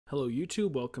Hello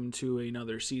YouTube, welcome to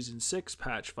another Season 6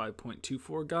 patch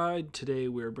 5.24 guide. Today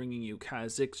we're bringing you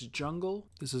Kha'Zix Jungle.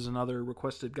 This is another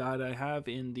requested guide I have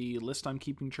in the list I'm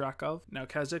keeping track of. Now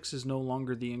Kha'Zix is no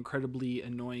longer the incredibly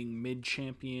annoying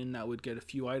mid-champion that would get a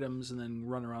few items and then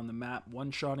run around the map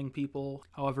one-shotting people.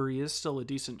 However, he is still a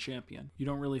decent champion. You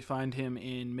don't really find him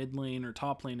in mid lane or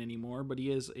top lane anymore, but he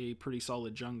is a pretty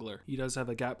solid jungler. He does have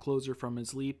a gap closer from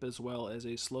his leap as well as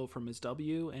a slow from his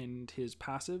W and his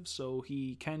passive, so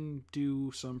he can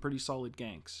do some pretty solid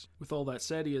ganks. With all that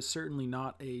said, he is certainly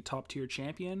not a top tier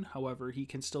champion. However, he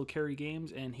can still carry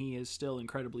games and he is still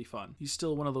incredibly fun. He's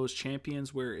still one of those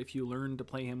champions where if you learn to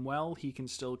play him well, he can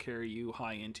still carry you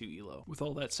high into elo. With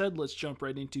all that said, let's jump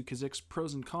right into Kha'Zix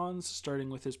pros and cons,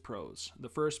 starting with his pros. The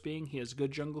first being he has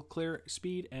good jungle clear,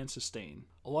 speed, and sustain.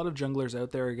 A lot of junglers out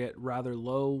there get rather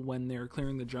low when they're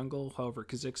clearing the jungle, however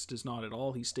Kha'Zix does not at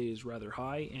all. He stays rather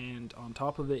high, and on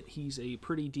top of it, he's a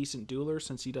pretty decent dueler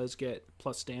since he does get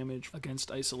plus damage against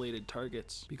isolated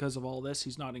targets. Because of all this,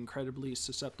 he's not incredibly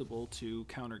susceptible to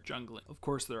counter jungling. Of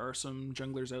course, there are some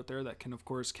junglers out there that can of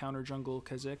course counter jungle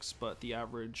Kha'Zix, but the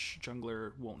average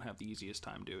jungler won't have the easiest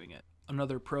time doing it.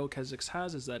 Another pro Kha'Zix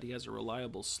has is that he has a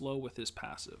reliable slow with his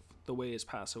passive. The way his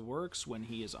passive works, when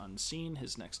he is unseen,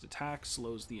 his next attack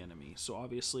slows the enemy. So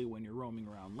obviously when you're roaming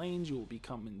around lanes, you will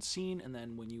become unseen, and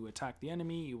then when you attack the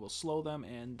enemy, you will slow them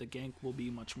and the gank will be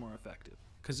much more effective.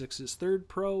 Kha'Zix's third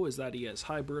pro is that he has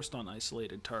high burst on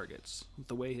isolated targets. With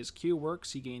the way his Q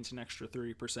works, he gains an extra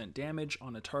 30% damage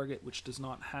on a target which does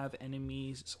not have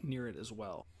enemies near it as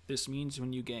well. This means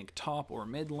when you gank top or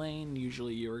mid lane,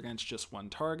 usually you're against just one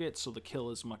target, so the kill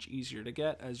is much easier to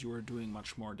get as you are doing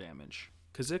much more damage.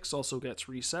 Kha'Zix also gets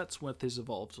resets with his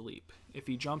evolved leap. If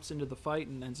he jumps into the fight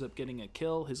and ends up getting a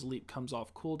kill, his leap comes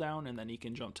off cooldown and then he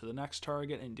can jump to the next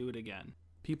target and do it again.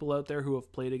 People out there who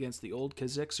have played against the old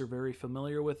Kha'Zix are very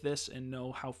familiar with this and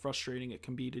know how frustrating it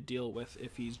can be to deal with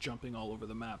if he's jumping all over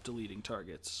the map deleting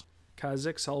targets.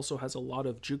 Kha'Zix also has a lot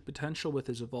of juke potential with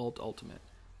his evolved ultimate.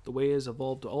 The way his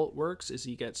evolved ult works is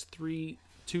he gets 3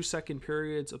 2-second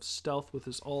periods of stealth with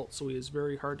his ult, so he is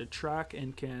very hard to track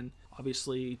and can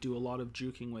obviously do a lot of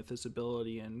juking with his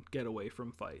ability and get away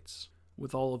from fights.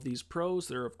 With all of these pros,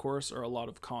 there of course are a lot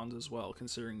of cons as well,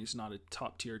 considering he's not a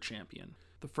top tier champion.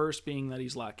 The first being that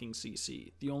he's lacking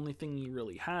CC. The only thing he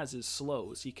really has is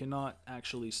slows. He cannot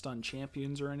actually stun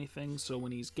champions or anything, so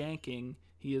when he's ganking,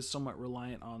 he is somewhat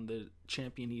reliant on the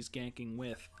champion he's ganking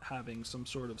with having some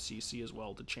sort of CC as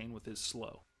well to chain with his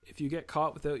slow. If you get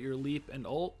caught without your leap and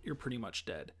ult, you're pretty much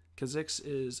dead. Kha'Zix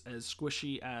is as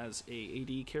squishy as a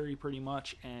AD carry pretty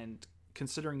much, and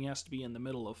considering he has to be in the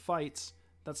middle of fights,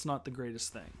 that's not the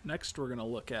greatest thing. Next, we're going to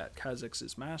look at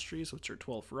Kha'Zix's masteries, which are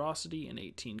 12 ferocity and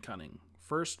 18 cunning.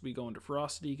 First, we go into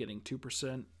ferocity, getting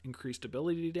 2% increased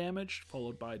ability damage,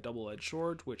 followed by double-edged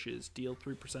sword, which is deal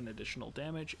 3% additional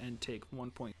damage and take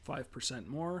 1.5%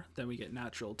 more. Then we get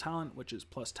natural talent, which is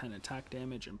plus 10 attack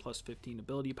damage and plus 15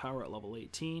 ability power at level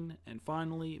 18. And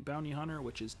finally, bounty hunter,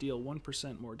 which is deal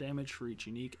 1% more damage for each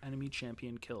unique enemy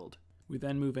champion killed. We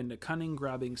then move into Cunning,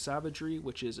 grabbing Savagery,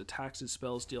 which is attacks and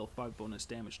spells deal 5 bonus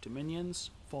damage to minions,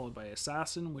 followed by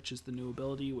Assassin, which is the new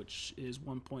ability, which is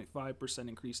 1.5%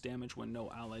 increased damage when no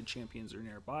allied champions are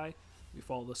nearby. We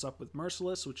follow this up with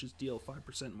Merciless, which is deal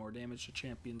 5% more damage to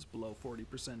champions below 40%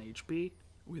 HP.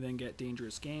 We then get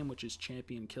Dangerous Game, which is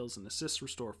champion kills and assists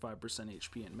restore 5%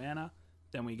 HP and mana.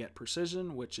 Then we get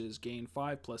Precision, which is gain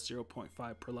 5 plus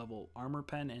 0.5 per level armor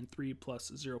pen and 3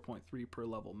 plus 0.3 per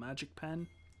level magic pen.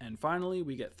 And finally,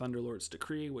 we get Thunderlord's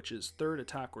Decree, which is third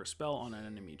attack or spell on an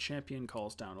enemy champion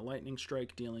calls down a lightning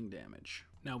strike, dealing damage.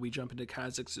 Now we jump into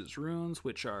Kha'Zix's runes,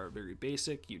 which are very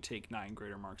basic. You take 9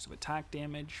 greater marks of attack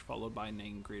damage, followed by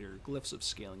 9 greater glyphs of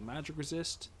scaling magic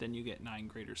resist, then you get 9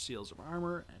 greater seals of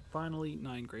armor, and finally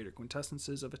 9 greater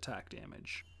quintessences of attack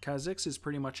damage. Kha'Zix is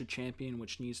pretty much a champion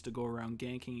which needs to go around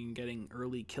ganking and getting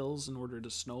early kills in order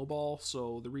to snowball,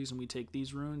 so the reason we take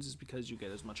these runes is because you get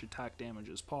as much attack damage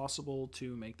as possible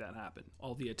to make that happen.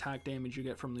 All the attack damage you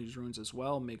get from these runes as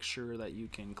well makes sure that you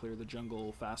can clear the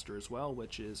jungle faster as well,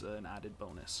 which is an added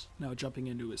bonus. Now jumping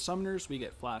into his summoners, we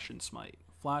get Flash and Smite.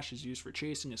 Flash is used for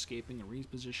chasing, escaping, and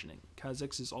repositioning.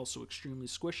 Kha'Zix is also extremely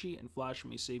squishy, and Flash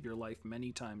may save your life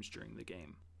many times during the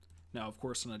game. Now of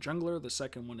course on a jungler, the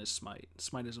second one is Smite.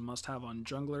 Smite is a must-have on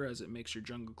jungler as it makes your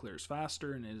jungle clears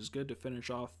faster, and it is good to finish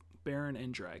off Baron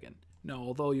and Dragon. Now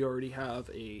although you already have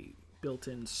a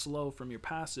built-in slow from your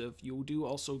passive, you do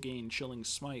also gain Chilling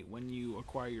Smite when you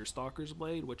acquire your Stalker's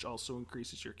Blade, which also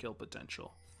increases your kill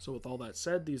potential. So with all that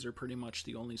said, these are pretty much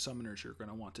the only summoners you're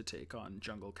going to want to take on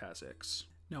Jungle Kha'Zix.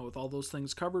 Now with all those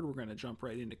things covered, we're going to jump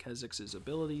right into Kha'Zix's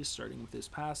abilities, starting with his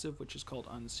passive, which is called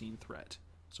Unseen Threat.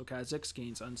 So Kha'Zix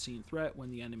gains Unseen Threat when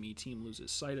the enemy team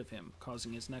loses sight of him,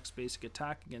 causing his next basic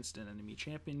attack against an enemy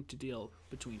champion to deal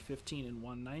between 15 and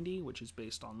 190, which is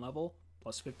based on level,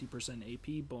 plus 50%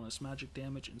 AP, bonus magic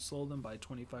damage, and slow them by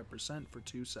 25% for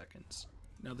 2 seconds.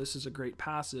 Now this is a great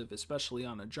passive, especially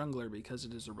on a jungler, because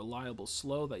it is a reliable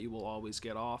slow that you will always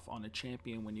get off on a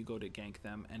champion when you go to gank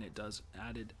them, and it does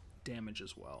added damage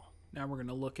as well. Now we're going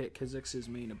to look at Kha'Zix's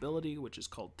main ability, which is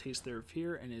called Taste Their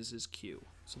Fear and is his Q.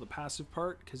 So the passive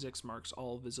part, Kha'Zix marks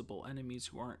all visible enemies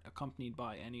who aren't accompanied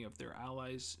by any of their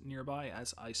allies nearby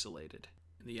as isolated.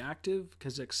 In the active,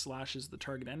 Kha'Zix slashes the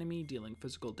target enemy, dealing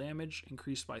physical damage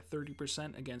increased by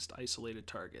 30% against isolated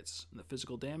targets. And the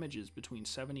physical damage is between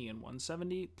 70 and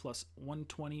 170 plus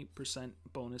 120%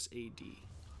 bonus AD.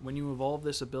 When you evolve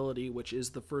this ability, which is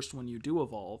the first one you do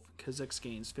evolve, Kha'Zix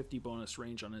gains 50 bonus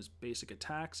range on his basic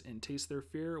attacks and Taste Their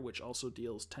Fear, which also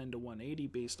deals 10 to 180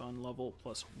 based on level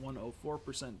plus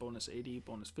 104% bonus AD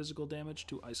bonus physical damage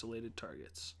to isolated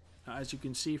targets. Now, as you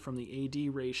can see from the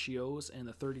AD ratios and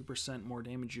the 30% more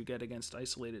damage you get against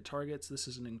isolated targets, this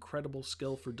is an incredible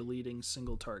skill for deleting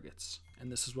single targets.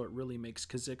 And this is what really makes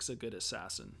Kha'Zix a good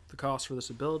assassin. The cost for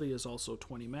this ability is also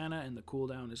 20 mana, and the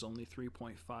cooldown is only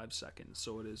 3.5 seconds,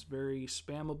 so it is very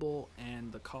spammable,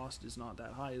 and the cost is not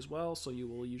that high as well, so you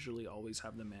will usually always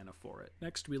have the mana for it.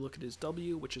 Next, we look at his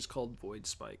W, which is called Void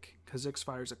Spike. Kha'Zix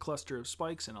fires a cluster of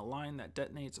spikes in a line that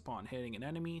detonates upon hitting an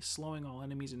enemy, slowing all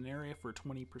enemies in an area for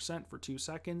 20% for 2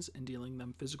 seconds, and dealing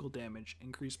them physical damage,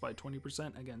 increased by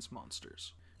 20% against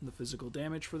monsters. The physical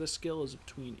damage for this skill is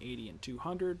between 80 and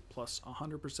 200, plus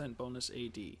 100% bonus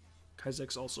AD.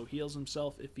 Kha'Zix also heals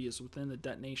himself if he is within the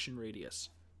detonation radius.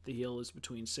 The heal is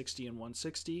between 60 and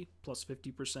 160, plus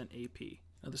 50% AP.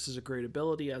 Now this is a great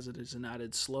ability as it is an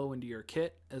added slow into your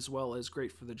kit, as well as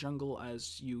great for the jungle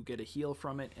as you get a heal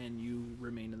from it and you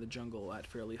remain in the jungle at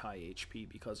fairly high HP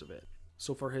because of it.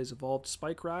 So for his evolved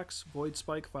spike racks, Void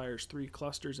Spike fires 3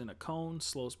 clusters in a cone,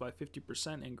 slows by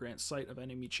 50% and grants sight of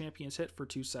enemy champions hit for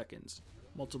 2 seconds.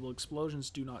 Multiple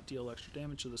explosions do not deal extra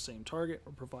damage to the same target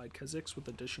or provide Kha'Zix with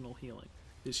additional healing.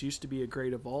 This used to be a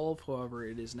great evolve, however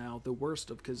it is now the worst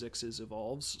of Kha'Zix's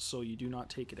evolves, so you do not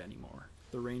take it anymore.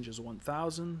 The range is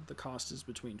 1000, the cost is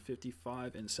between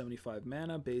 55 and 75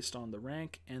 mana based on the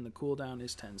rank, and the cooldown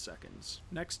is 10 seconds.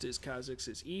 Next is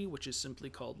Kha'Zix's E, which is simply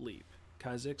called Leap.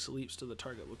 Kha'Zix leaps to the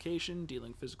target location,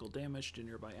 dealing physical damage to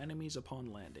nearby enemies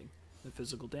upon landing. The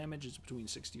physical damage is between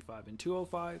 65 and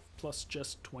 205, plus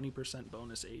just 20%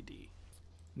 bonus AD. In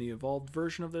the evolved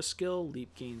version of this skill,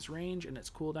 Leap gains range, and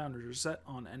its cooldown is reset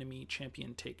on enemy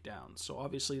champion takedown. So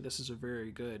obviously this is a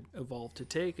very good evolve to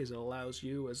take, as it allows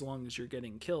you, as long as you're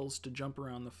getting kills, to jump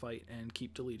around the fight and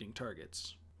keep deleting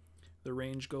targets. The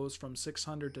range goes from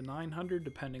 600 to 900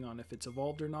 depending on if it's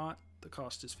evolved or not. The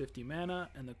cost is 50 mana,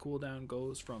 and the cooldown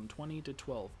goes from 20 to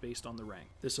 12 based on the rank.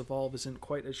 This evolve isn't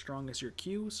quite as strong as your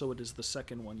Q, so it is the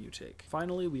second one you take.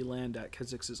 Finally, we land at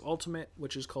Kha'Zix's ultimate,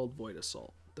 which is called Void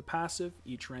Assault. The passive,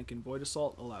 each rank in Void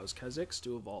Assault allows Kha'Zix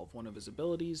to evolve one of his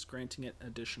abilities, granting it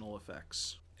additional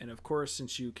effects. And of course,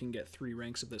 since you can get 3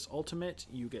 ranks of this ultimate,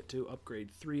 you get to upgrade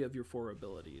 3 of your 4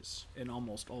 abilities. In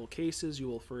almost all cases, you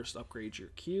will first upgrade your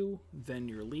Q, then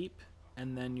your Leap,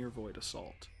 and then your Void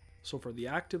Assault. So for the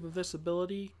active of this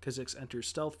ability, Kha'Zix enters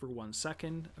stealth for 1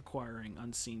 second, acquiring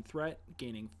Unseen Threat,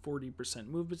 gaining 40%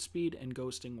 movement speed, and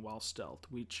ghosting while stealth,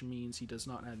 which means he does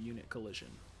not have unit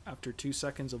collision. After 2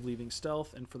 seconds of leaving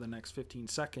stealth, and for the next 15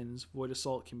 seconds, Void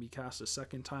Assault can be cast a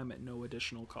second time at no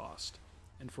additional cost.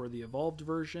 And for the evolved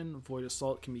version, Void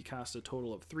Assault can be cast a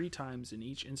total of 3 times, and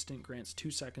each instant grants 2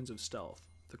 seconds of stealth.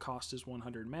 The cost is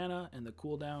 100 mana, and the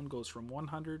cooldown goes from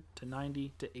 100 to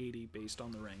 90 to 80 based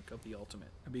on the rank of the ultimate.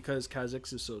 And because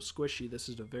Kha'Zix is so squishy, this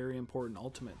is a very important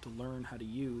ultimate to learn how to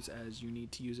use, as you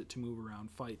need to use it to move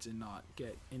around fights and not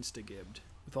get insta-gibbed.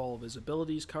 With all of his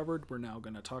abilities covered, we're now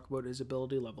going to talk about his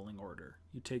ability leveling order.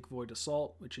 You take Void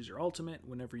Assault, which is your ultimate,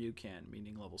 whenever you can,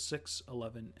 meaning level 6,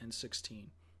 11, and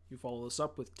 16. You follow this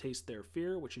up with Taste Their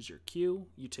Fear, which is your Q.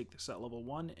 You take this at level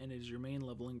 1, and it is your main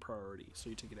leveling priority. So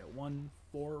you take it at 1,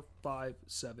 4, 5,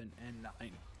 7, and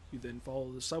 9. You then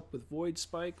follow this up with Void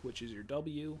Spike, which is your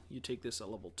W. You take this at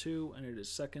level 2, and it is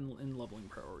second in leveling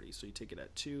priority. So you take it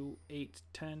at 2, 8,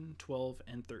 10, 12,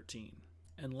 and 13.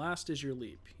 And last is your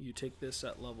Leap. You take this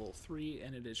at level 3,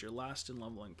 and it is your last in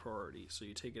leveling priority. So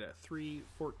you take it at 3,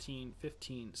 14,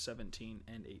 15, 17,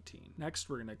 and 18. Next,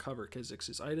 we're going to cover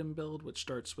Kha'Zix's item build, which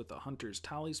starts with a Hunter's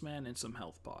Talisman and some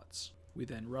health pots. We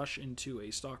then rush into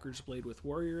a Stalker's Blade with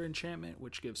Warrior enchantment,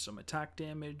 which gives some attack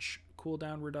damage,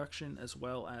 cooldown reduction, as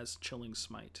well as Chilling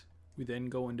Smite. We then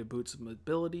go into Boots of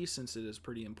Mobility, since it is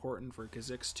pretty important for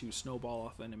Kha'Zix to snowball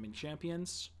off enemy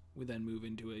champions. We then move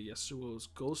into a Yasuo's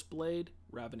Ghost Blade,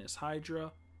 Ravenous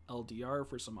Hydra, LDR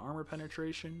for some armor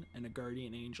penetration, and a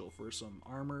Guardian Angel for some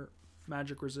armor,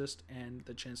 magic resist, and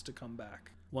the chance to come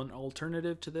back. One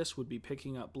alternative to this would be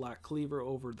picking up Black Cleaver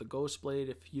over the Ghost Blade.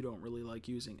 If you don't really like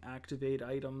using activate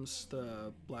items,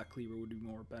 the Black Cleaver would be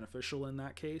more beneficial in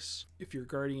that case. If your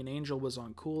Guardian Angel was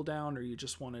on cooldown or you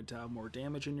just wanted to have more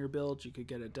damage in your build, you could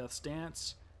get a Death's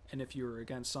Dance. And if you were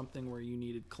against something where you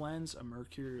needed cleanse, a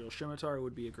Mercurial Scimitar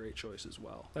would be a great choice as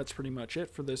well. That's pretty much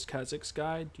it for this Kha'Zix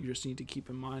guide. You just need to keep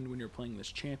in mind when you're playing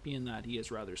this champion that he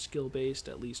is rather skill based,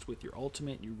 at least with your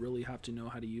ultimate. You really have to know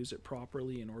how to use it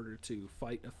properly in order to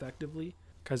fight effectively.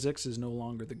 Kha'Zix is no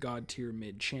longer the god tier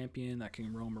mid champion that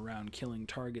can roam around killing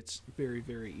targets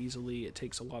very easily. It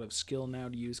takes a lot of skill now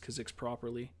to use Kha'Zix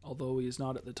properly. Although he is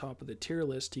not at the top of the tier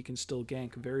list, he can still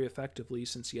gank very effectively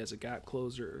since he has a gap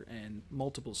closer and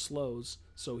multiple slows,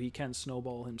 so he can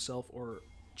snowball himself or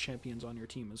champions on your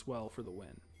team as well for the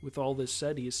win. With all this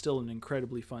said, he is still an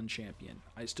incredibly fun champion.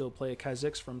 I still play a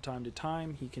Kha'Zix from time to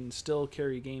time. He can still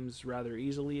carry games rather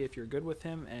easily if you're good with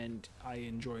him, and I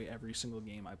enjoy every single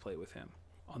game I play with him.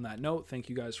 On that note, thank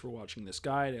you guys for watching this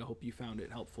guide. I hope you found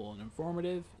it helpful and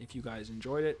informative. If you guys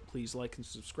enjoyed it, please like and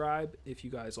subscribe. If you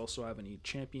guys also have any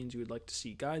champions you would like to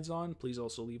see guides on, please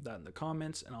also leave that in the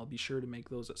comments, and I'll be sure to make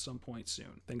those at some point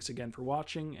soon. Thanks again for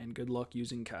watching, and good luck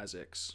using Kha'Zix.